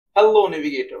Hello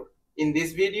Navigator. In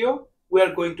this video, we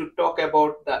are going to talk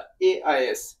about the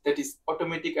AIS, that is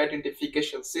Automatic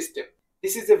Identification System.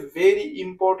 This is a very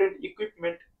important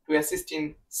equipment to assist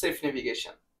in safe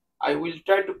navigation. I will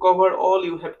try to cover all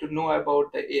you have to know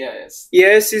about the AIS.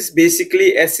 AIS is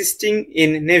basically assisting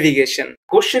in navigation.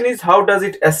 Question is, how does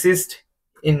it assist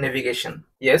in navigation?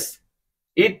 Yes,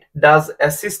 it does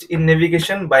assist in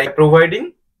navigation by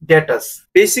providing datas.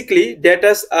 Basically,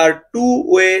 datas are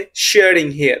two-way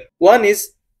sharing here. One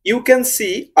is you can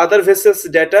see other vessels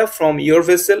data from your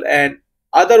vessel, and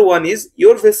other one is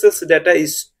your vessel's data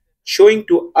is showing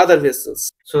to other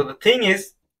vessels. So the thing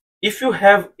is, if you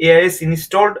have AIS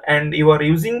installed and you are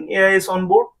using AIS on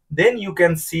board, then you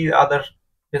can see other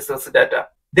vessels data.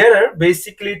 There are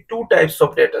basically two types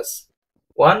of data.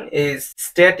 One is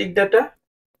static data,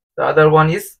 the other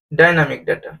one is dynamic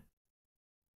data.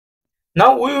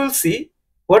 Now we will see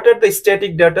what are the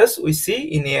static data we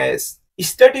see in AIS.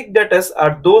 Static data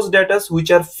are those data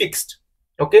which are fixed,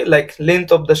 okay, like length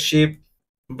of the ship,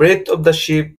 breadth of the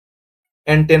ship,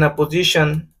 antenna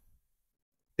position.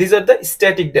 These are the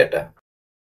static data.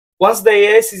 Once the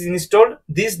AIS is installed,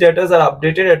 these data are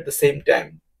updated at the same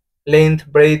time. Length,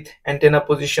 breadth, antenna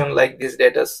position, like these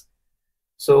data.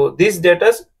 So these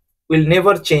data will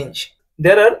never change.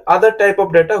 There are other type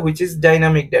of data which is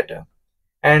dynamic data.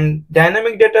 And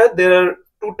dynamic data, there are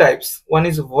two types. One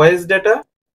is voice data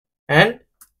and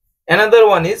another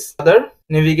one is other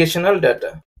navigational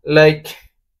data like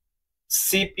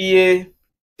CPA,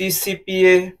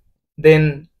 TCPA,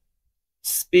 then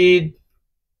speed,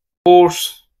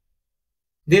 course.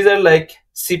 These are like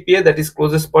CPA, that is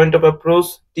closest point of approach,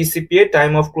 TCPA,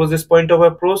 time of closest point of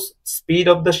approach, speed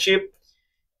of the ship,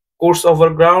 course over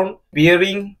ground,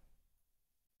 bearing,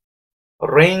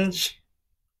 range.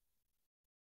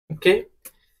 Okay,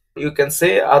 you can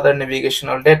say other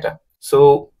navigational data.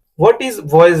 So what is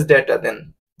voice data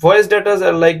then? Voice data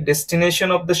are like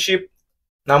destination of the ship,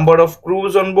 number of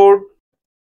crews on board,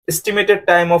 estimated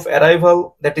time of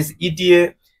arrival, that is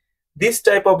ETA. These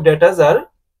type of data are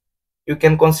you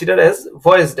can consider as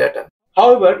voice data.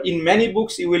 However, in many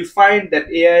books you will find that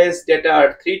AIS data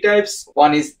are three types.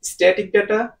 One is static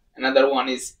data, another one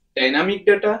is dynamic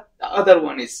data, the other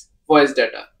one is voice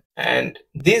data. And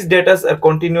these data are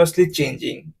continuously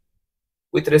changing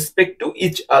with respect to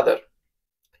each other.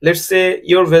 Let's say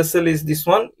your vessel is this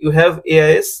one, you have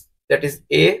AIS, that is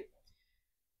A,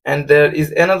 and there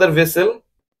is another vessel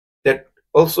that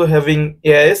also having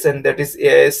AIS, and that is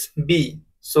AIS B.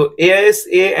 So AIS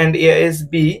A and AIS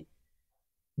B,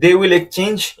 they will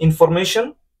exchange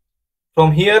information.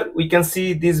 From here we can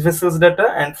see these vessels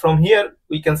data, and from here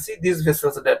we can see these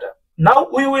vessels data. Now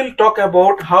we will talk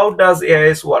about how does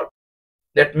AIS work.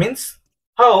 That means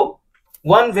how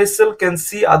one vessel can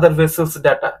see other vessels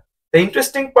data. The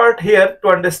interesting part here to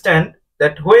understand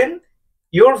that when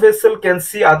your vessel can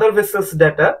see other vessels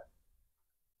data,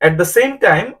 at the same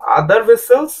time other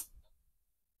vessels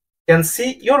can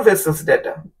see your vessel's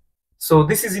data. So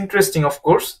this is interesting, of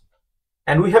course,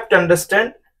 and we have to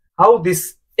understand how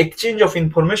this exchange of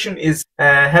information is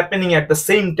happening at the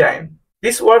same time.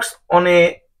 This works on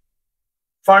a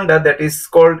funda that is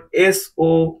called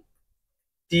SOTDMA.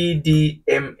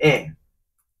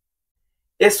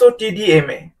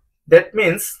 SOTDMA, that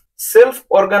means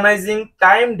self-organizing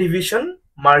time division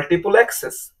multiple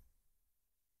access.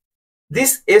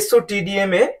 This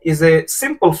SOTDMA is a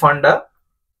simple funda.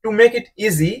 To make it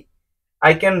easy,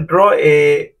 I can draw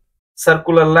a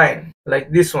circular line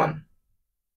like this one.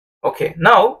 Okay,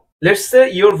 now let's say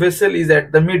your vessel is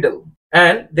at the middle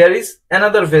and there is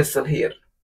another vessel here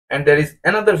and there is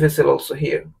another vessel also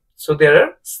here. So there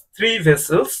are three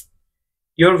vessels.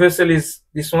 Your vessel is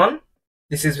this one,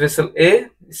 this is vessel A,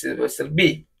 this is vessel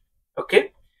B.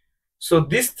 Okay, so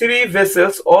these three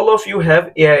vessels, all of you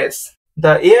have AIS.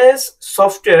 The AIS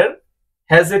software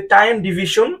has a time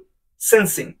division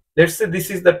sensing. Let's say this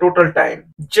is the total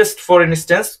time. Just for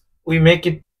instance, we make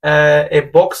it a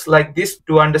box like this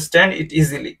to understand it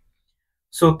easily.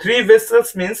 So three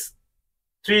vessels means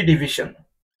three division.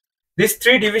 These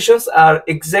three divisions are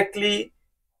exactly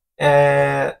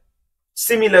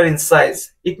similar in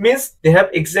size. It means they have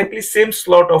exactly same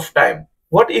slot of time.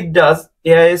 What it does,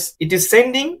 AIS, it is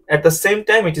sending at the same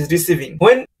time it is receiving.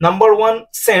 When number 1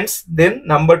 sends, then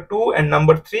number 2 and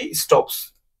number 3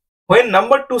 stops. When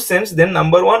number 2 sends, then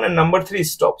number 1 and number 3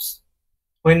 stops.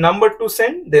 When number 2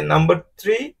 sends, then number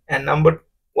 3 and number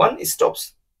 1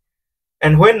 stops.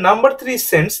 And when number 3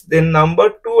 sends, then number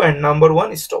 2 and number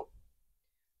 1 stop.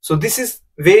 So this is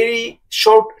very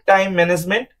short time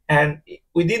management, and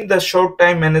within the short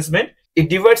time management, it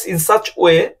divides in such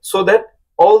way so that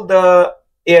all the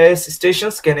AIS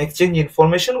stations can exchange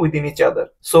information within each other.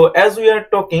 So as we are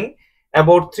talking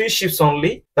about 3 ships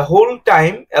only, the whole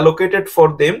time allocated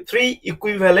for them 3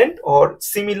 equivalent or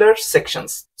similar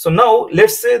sections. So now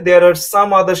let's say there are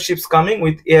some other ships coming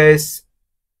with AIS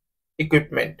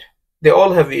equipment. They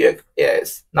all have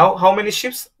AIS. Now how many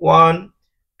ships? 1,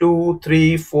 2,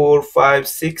 3, 4, 5,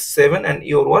 6, 7, and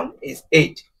your one is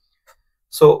 8.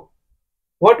 So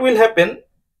what will happen?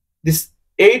 These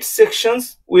 8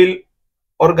 sections will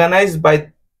organize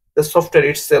by the software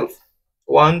itself.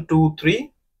 1, 2,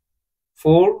 3,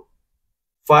 4,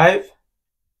 5,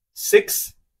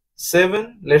 6,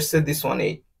 7. Let's say this one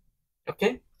 8.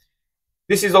 Okay.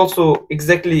 This is also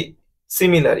exactly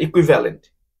similar, equivalent.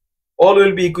 All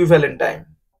will be equivalent time.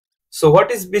 So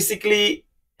what is basically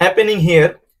happening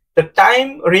here? The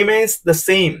time remains the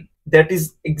same. That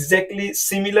is exactly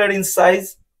similar in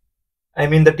size. I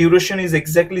mean the duration is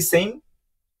exactly same,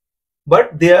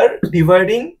 but they are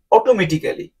dividing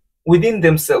automatically within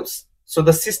themselves. So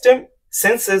the system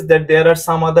senses that there are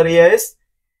some other AIS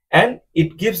and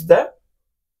it gives the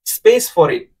space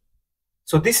for it.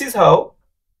 So this is how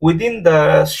within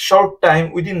the short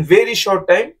time, within very short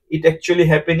time, it actually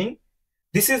happening.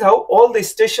 This is how all the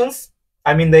stations,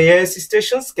 I mean the AIS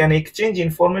stations, can exchange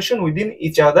information within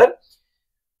each other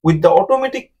with the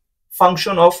automatic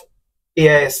function of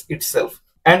AIS itself.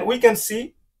 And we can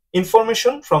see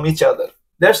information from each other.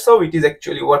 That's how it is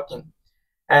actually working.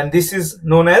 And this is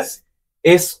known as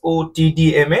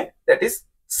SOTDMA, that is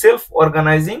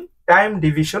self-organizing time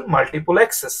division multiple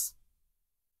access.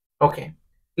 Okay,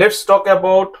 let's talk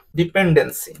about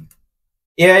dependency.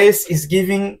 AIS is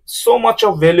giving so much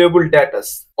of valuable data.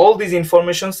 All these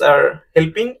informations are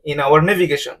helping in our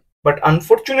navigation. But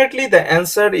unfortunately, the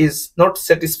answer is not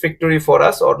satisfactory for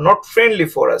us or not friendly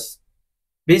for us.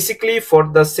 Basically, for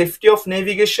the safety of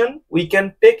navigation, we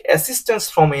can take assistance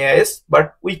from AIS,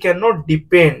 but we cannot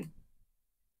depend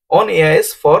on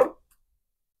AIS for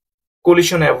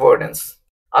collision avoidance.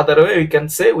 Other way, we can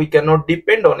say we cannot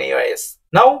depend on AIS.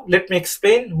 Now, let me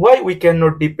explain why we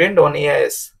cannot depend on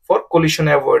AIS for collision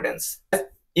avoidance.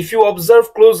 If you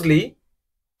observe closely,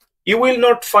 you will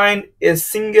not find a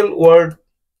single word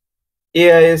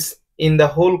AIS in the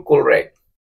whole call rag.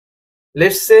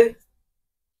 Let's say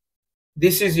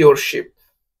this is your ship,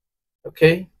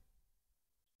 okay,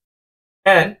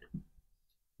 and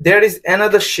there is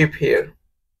another ship here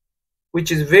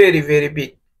which is very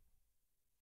big.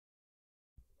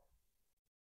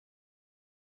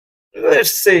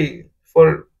 Let's say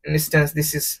for instance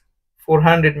this is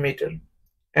 400 meter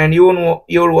and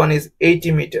your one is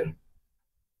 80 meter.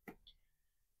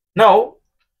 Now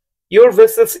your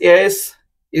vessel's AIS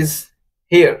is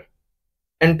here,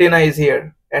 antenna is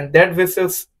here, and that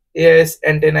vessel's AIS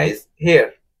antenna is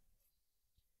here.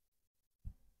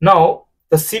 Now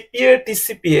the CPA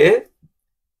TCPA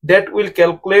that will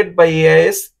calculate by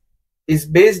AIS is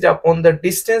based upon the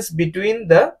distance between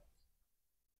the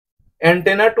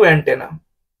antenna to antenna.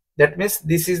 That means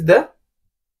this is the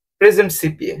present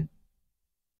CPA.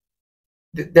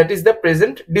 That is the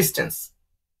present distance.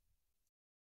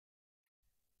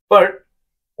 But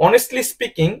honestly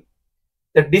speaking,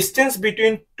 the distance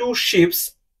between two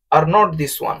ships are not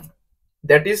this one.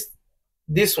 That is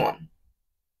this one.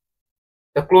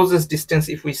 The closest distance,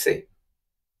 if we say.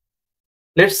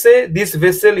 Let's say this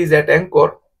vessel is at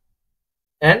anchor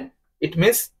and it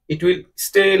means it will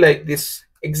stay like this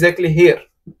exactly here.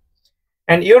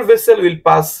 And your vessel will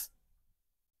pass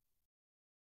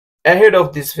ahead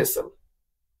of this vessel.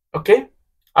 Okay?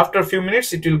 After a few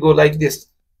minutes, it will go like this.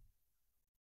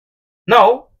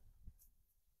 Now,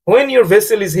 when your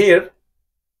vessel is here,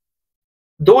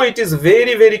 though it is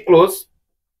very close,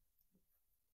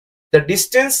 the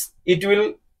distance it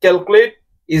will calculate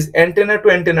is antenna to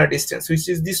antenna distance, which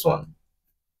is this one.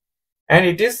 And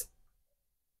it is,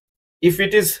 if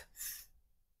it is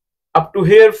up to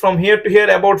here, from here to here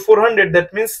about 400,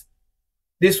 that means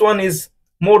this one is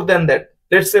more than that.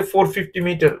 Let's say 450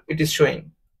 meter it is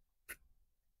showing.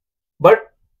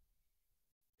 But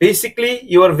basically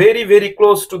you are very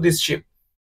close to this ship,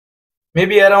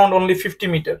 maybe around only 50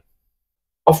 meter.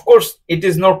 Of course, it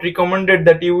is not recommended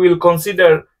that you will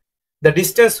consider the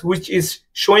distance which is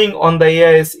showing on the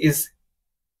AIS is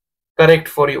correct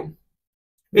for you.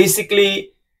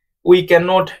 Basically, we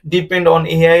cannot depend on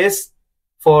AIS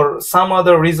for some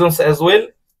other reasons as well.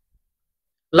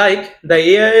 Like the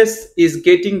AIS is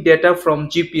getting data from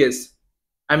GPS.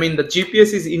 I mean the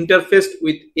GPS is interfaced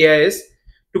with AIS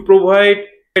to provide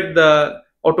the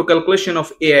auto calculation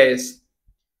of AIS,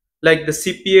 like the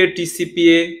CPA,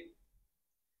 TCPA,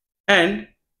 and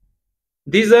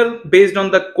these are based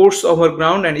on the course over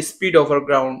ground and speed over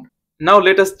ground. Now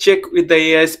let us check with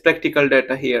the AIS practical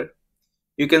data here.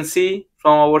 You can see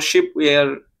from our ship we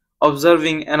are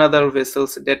observing another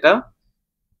vessel's data,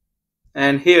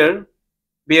 and here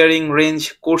bearing,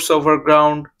 range, course over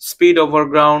ground, speed over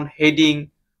ground,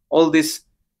 heading, all these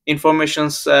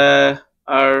informations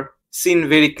are seen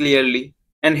very clearly.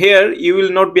 And here you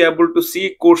will not be able to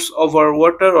see course over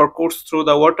water or course through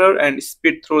the water and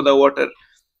speed through the water.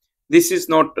 This is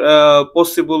not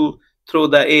possible through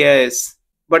the AIS.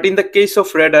 But in the case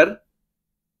of radar,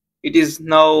 it is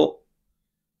now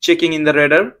checking in the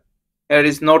radar. Here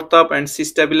is north up and sea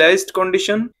stabilized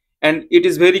condition, and it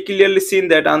is very clearly seen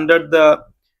that under the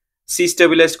sea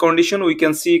stabilized condition we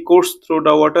can see course through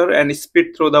the water and speed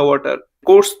through the water.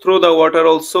 Course through the water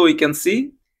also we can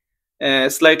see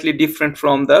slightly different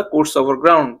from the course over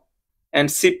ground, and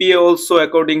CPA also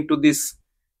according to this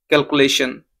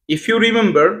calculation. If you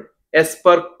remember, as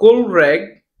per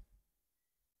COLRAG,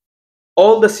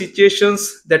 all the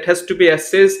situations that has to be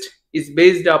assessed is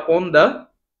based upon the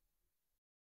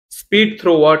speed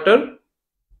through water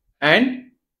and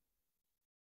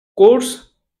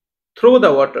course through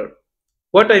the water.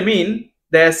 What I mean,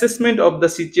 the assessment of the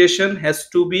situation has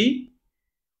to be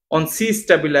on sea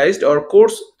stabilized or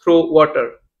course through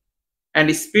water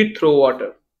and speed through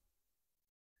water.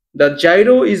 The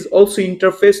gyro is also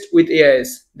interfaced with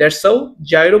AIS. That's how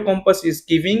gyro compass is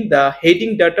giving the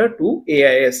heading data to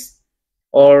AIS.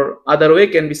 Or other way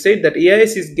can be said that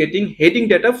AIS is getting heading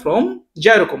data from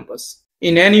gyro compass.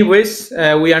 In any ways,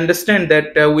 we understand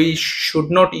that we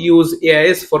should not use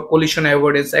AIS for collision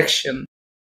avoidance action.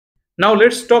 Now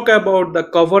let's talk about the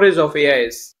coverage of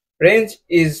AIS. Range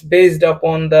is based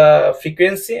upon the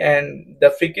frequency, and the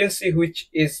frequency which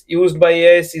is used by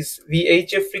AIS is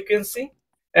VHF frequency,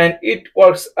 and it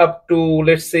works up to,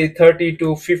 let's say, 30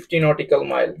 to 50 nautical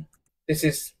mile. This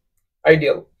is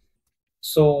ideal.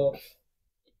 So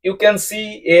you can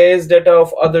see AIS data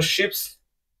of other ships,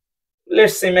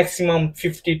 let's say maximum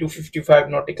 50 to 55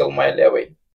 nautical mile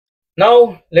away.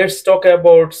 Now let's talk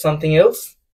about something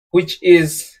else, which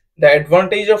is the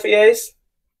advantage of AIS.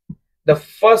 The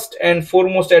first and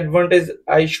foremost advantage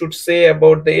I should say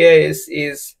about the AIS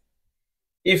is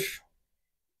if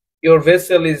your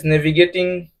vessel is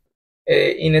navigating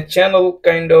in a channel,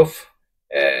 kind of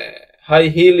high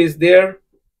hill is there.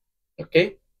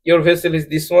 Okay, your vessel is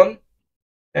this one,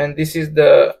 and this is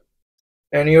the,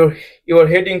 and you are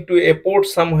heading to a port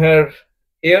somewhere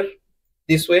here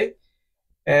this way,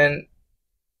 and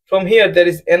from here there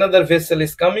is another vessel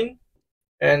is coming,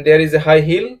 and there is a high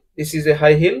hill. This is a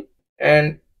high hill,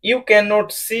 and you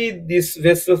cannot see this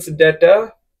vessel's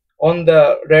data on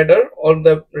the radar, or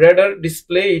the radar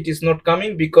display. It is not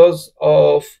coming because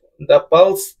of the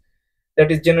pulse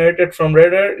that is generated from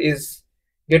radar is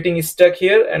getting stuck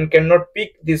here and cannot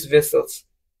pick these vessels,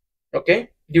 okay,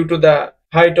 due to the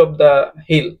height of the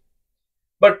hill.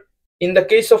 But in the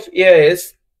case of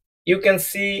AIS, you can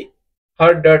see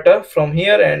her data from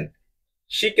here, and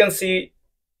she can see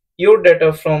your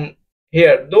data from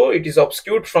here, though it is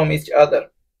obscured from each other,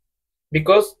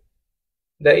 because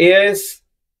the AIS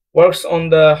works on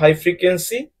the high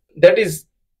frequency that is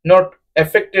not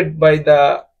affected by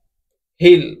the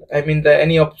hill, I mean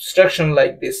any obstruction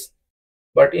like this.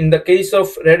 But in the case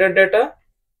of radar data,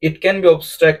 it can be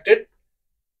obstructed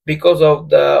because of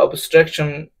the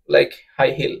obstruction like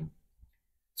high hill.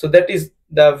 So that is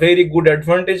the very good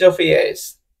advantage of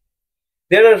AIS.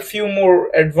 There are few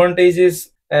more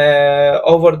advantages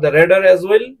over the radar as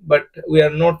well, but we are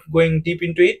not going deep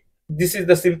into it. This is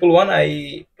the simple one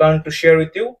I plan to share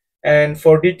with you, and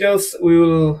for details we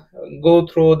will go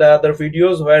through the other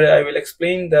videos where I will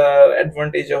explain the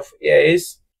advantage of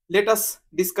AIS. Let us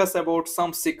discuss about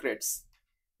some secrets.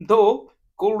 Though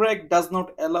COLRAG does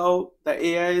not allow the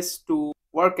AIS to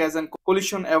work as a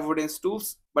collision avoidance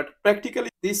tools, but practically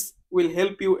this will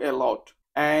help you a lot.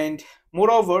 And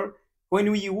moreover,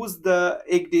 when we use the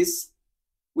ECDIS,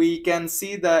 we can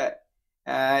see the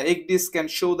ECDIS can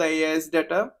show the AIS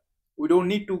data. We don't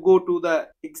need to go to the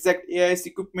exact AIS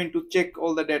equipment to check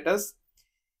all the data.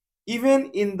 Even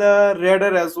in the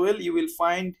radar as well, you will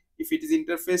find, if it is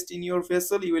interfaced in your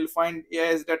vessel, you will find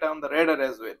AIS data on the radar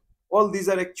as well. All these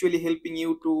are actually helping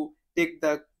you to take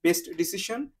the best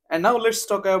decision. And now let's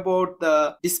talk about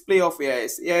the display of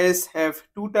AIS. AIS have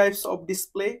two types of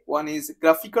display. One is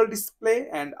graphical display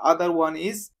and other one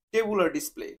is tabular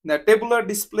display. The tabular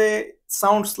display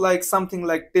sounds like something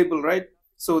like table, right?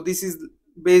 So this is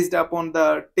based upon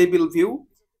the table view,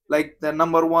 like the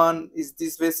number one is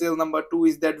this vessel, number two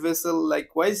is that vessel,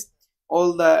 likewise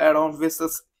all the around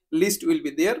vessels list will be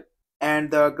there.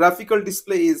 And the graphical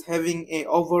display is having a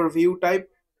overview type,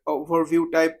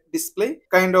 overview type display,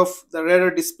 kind of the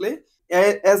radar display.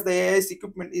 As the AIS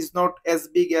equipment is not as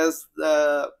big as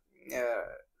the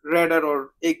radar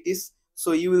or ECDIS,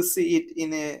 so you will see it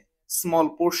in a small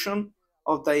portion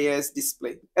of the AIS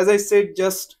display. As I said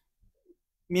just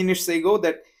minutes ago,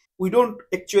 that we don't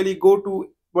actually go to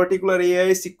particular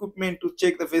AIS equipment to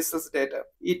check the vessel's data.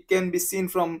 It can be seen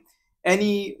from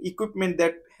any equipment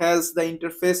that has the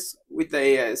interface with the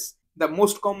AIS. The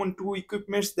most common two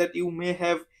equipments that you may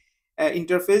have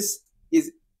interface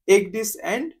is ECDIS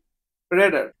and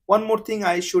radar. One more thing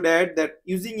I should add, that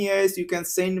using AIS you can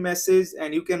send message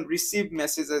and you can receive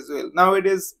message as well.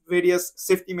 Nowadays various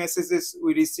safety messages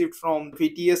we received from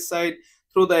VTS side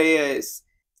through the AIS.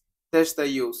 That's the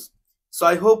use. So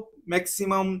I hope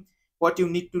maximum what you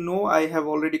need to know I have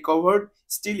already covered.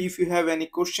 Still, if you have any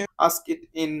question, ask it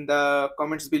in the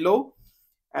comments below,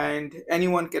 and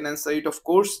anyone can answer it, of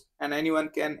course, and anyone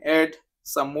can add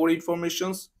some more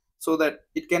informations so that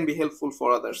it can be helpful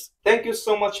for others. Thank you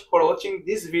so much for watching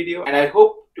this video, and I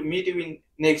hope to meet you in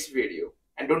next video.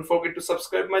 And don't forget to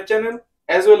subscribe my channel,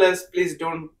 as well as please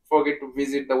don't forget to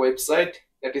visit the website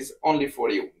that is only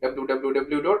for you,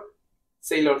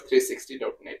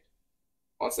 www.sailor360.net.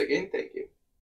 Once again, thank you.